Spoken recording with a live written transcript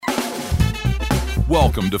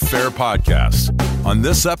Welcome to Fair Podcasts. On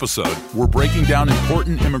this episode, we're breaking down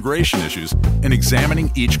important immigration issues and examining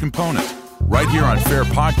each component. Right here on Fair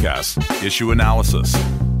Podcasts, Issue Analysis.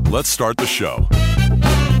 Let's start the show.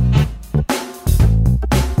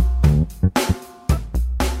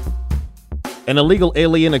 An illegal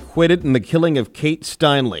alien acquitted in the killing of Kate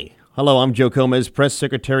Steinle. Hello, I'm Joe Gomez, Press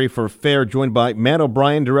Secretary for FAIR, joined by Matt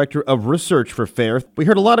O'Brien, Director of Research for FAIR. We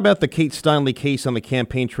heard a lot about the Kate Steinle case on the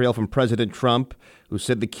campaign trail from President Trump, who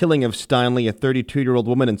said the killing of Steinle, a 32-year-old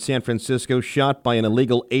woman in San Francisco shot by an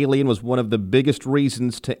illegal alien, was one of the biggest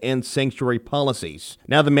reasons to end sanctuary policies.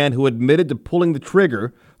 Now the man who admitted to pulling the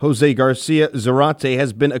trigger, Jose Garcia Zarate,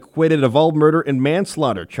 has been acquitted of all murder and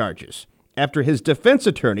manslaughter charges after his defense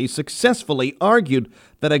attorney successfully argued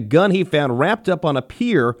that a gun he found wrapped up on a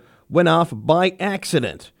pier went off by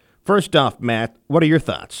accident. First off, Matt, what are your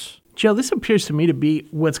thoughts? Joe, this appears to me to be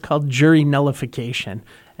what's called jury nullification.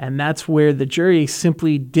 And that's where the jury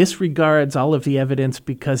simply disregards all of the evidence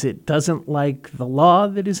because it doesn't like the law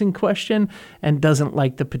that is in question and doesn't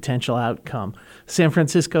like the potential outcome. San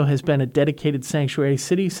Francisco has been a dedicated sanctuary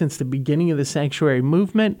city since the beginning of the sanctuary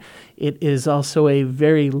movement. It is also a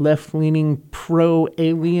very left-leaning,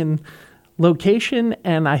 pro-alien location,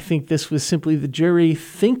 and I think this was simply the jury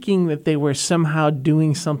thinking that they were somehow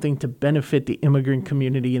doing something to benefit the immigrant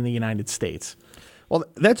community in the United States. Well,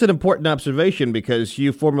 that's an important observation because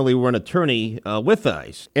you formerly were an attorney with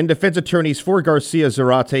ICE. And defense attorneys for Garcia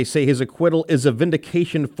Zarate say his acquittal is a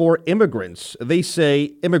vindication for immigrants. They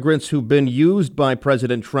say immigrants who've been used by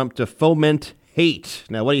President Trump to foment hate.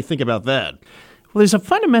 Now, what do you think about that? Well, there's a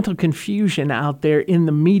fundamental confusion out there in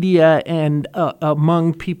the media and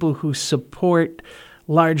among people who support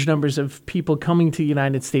large numbers of people coming to the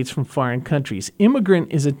United States from foreign countries.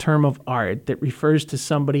 Immigrant is a term of art that refers to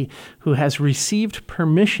somebody who has received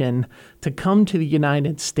permission to come to the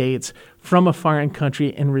United States from a foreign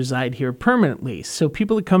country and reside here permanently. So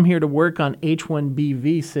people that come here to work on H-1B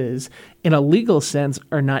visas in a legal sense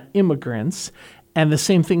are not immigrants. And the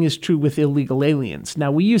same thing is true with illegal aliens.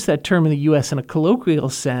 Now, we use that term in the U.S. in a colloquial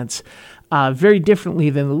sense very differently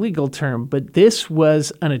than the legal term, but this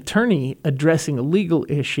was an attorney addressing a legal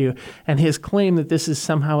issue, and his claim that this is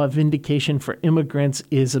somehow a vindication for immigrants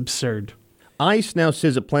is absurd. ICE now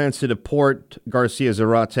says it plans to deport Garcia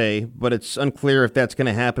Zarate, but it's unclear if that's going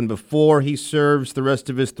to happen before he serves the rest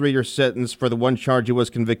of his 3-year sentence for the one charge he was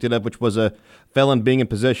convicted of, which was a felon being in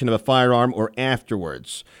possession of a firearm, or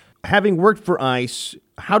afterwards. Having worked for ICE,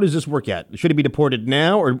 how does this work out? Should he be deported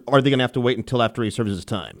now, or are they going to have to wait until after he serves his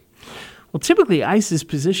time? Well, typically ICE's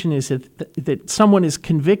position is that someone is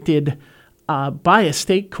convicted by a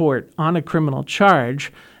state court on a criminal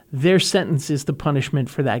charge. Their sentence is the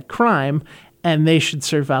punishment for that crime, and they should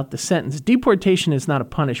serve out the sentence. Deportation is not a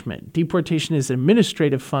punishment. Deportation is an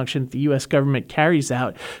administrative function that the U.S. government carries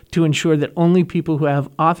out to ensure that only people who have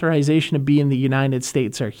authorization to be in the United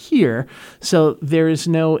States are here. So there is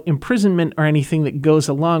no imprisonment or anything that goes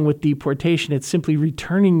along with deportation. It's simply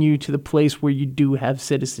returning you to the place where you do have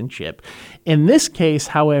citizenship. In this case,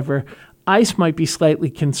 however, ICE might be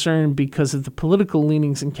slightly concerned because of the political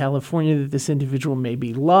leanings in California that this individual may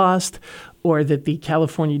be lost, or that the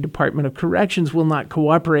California Department of Corrections will not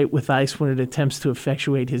cooperate with ICE when it attempts to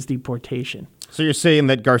effectuate his deportation. So you're saying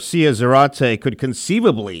that Garcia Zarate could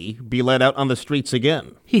conceivably be let out on the streets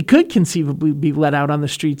again? He could conceivably be let out on the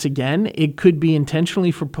streets again. It could be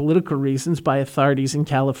intentionally for political reasons by authorities in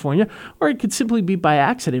California, or it could simply be by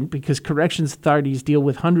accident because corrections authorities deal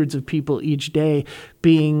with hundreds of people each day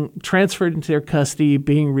being transferred into their custody,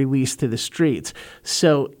 being released to the streets.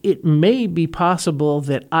 So it may be possible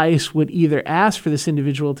that ICE would either ask for this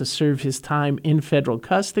individual to serve his time in federal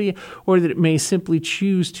custody, or that it may simply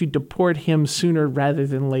choose to deport him sooner rather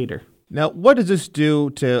than later. Now, what does this do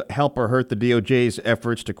to help or hurt the DOJ's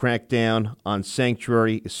efforts to crack down on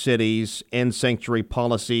sanctuary cities and sanctuary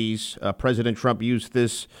policies? President Trump used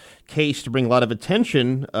this case to bring a lot of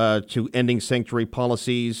attention to ending sanctuary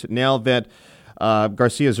policies. Now that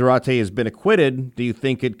Garcia Zarate has been acquitted, do you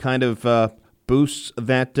think it kind of boosts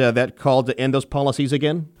that call to end those policies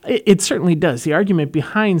again? It certainly does. The argument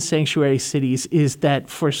behind sanctuary cities is that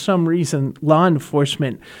for some reason, law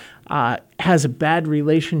enforcement has a bad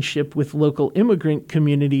relationship with local immigrant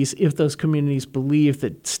communities if those communities believe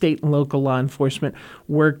that state and local law enforcement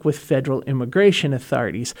work with federal immigration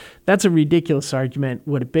authorities. That's a ridiculous argument.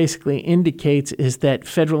 What it basically indicates is that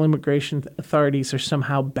federal immigration authorities are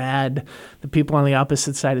somehow bad. The people on the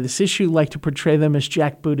opposite side of this issue like to portray them as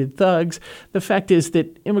jackbooted thugs. The fact is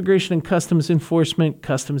that Immigration and Customs Enforcement,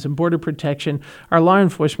 Customs and Border Protection are law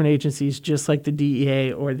enforcement agencies just like the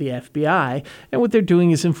DEA or the FBI, and what they're doing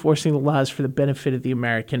is enforcing the laws for the benefit of the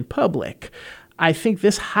American public. I think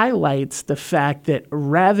this highlights the fact that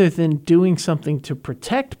rather than doing something to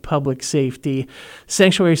protect public safety,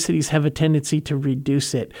 sanctuary cities have a tendency to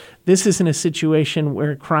reduce it. This isn't a situation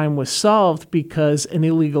where a crime was solved because an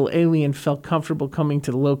illegal alien felt comfortable coming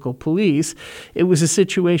to the local police. It was a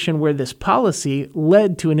situation where this policy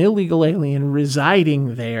led to an illegal alien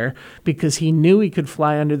residing there because he knew he could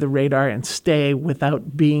fly under the radar and stay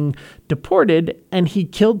without being deported, and he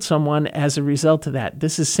killed someone as a result of that.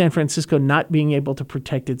 This is San Francisco not being able to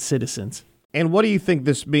protect its citizens. And what do you think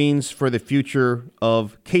this means for the future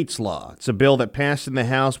of Kate's Law? It's a bill that passed in the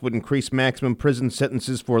House, would increase maximum prison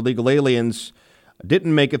sentences for illegal aliens.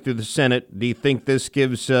 Didn't make it through the Senate. Do you think this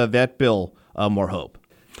gives that bill more hope?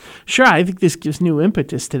 Sure, I think this gives new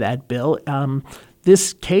impetus to that bill.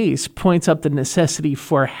 This case points up the necessity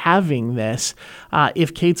for having this.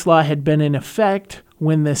 If Kate's Law had been in effect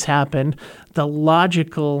when this happened, the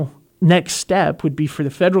logical next step would be for the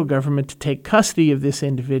federal government to take custody of this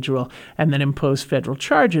individual and then impose federal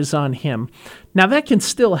charges on him. Now, that can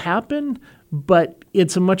still happen, but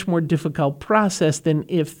it's a much more difficult process than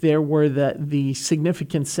if there were the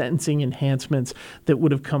significant sentencing enhancements that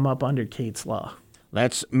would have come up under Kate's Law.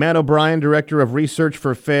 That's Matt O'Brien, Director of Research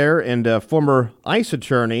for FAIR and former ICE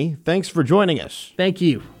attorney. Thanks for joining us. Thank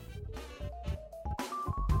you.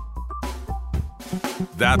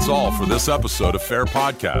 That's all for this episode of FAIR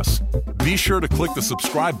Podcasts. Be sure to click the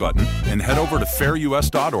subscribe button and head over to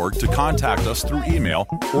fairus.org to contact us through email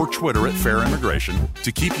or Twitter at Fair Immigration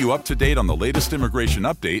to keep you up to date on the latest immigration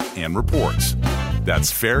update and reports.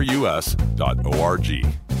 That's fairus.org.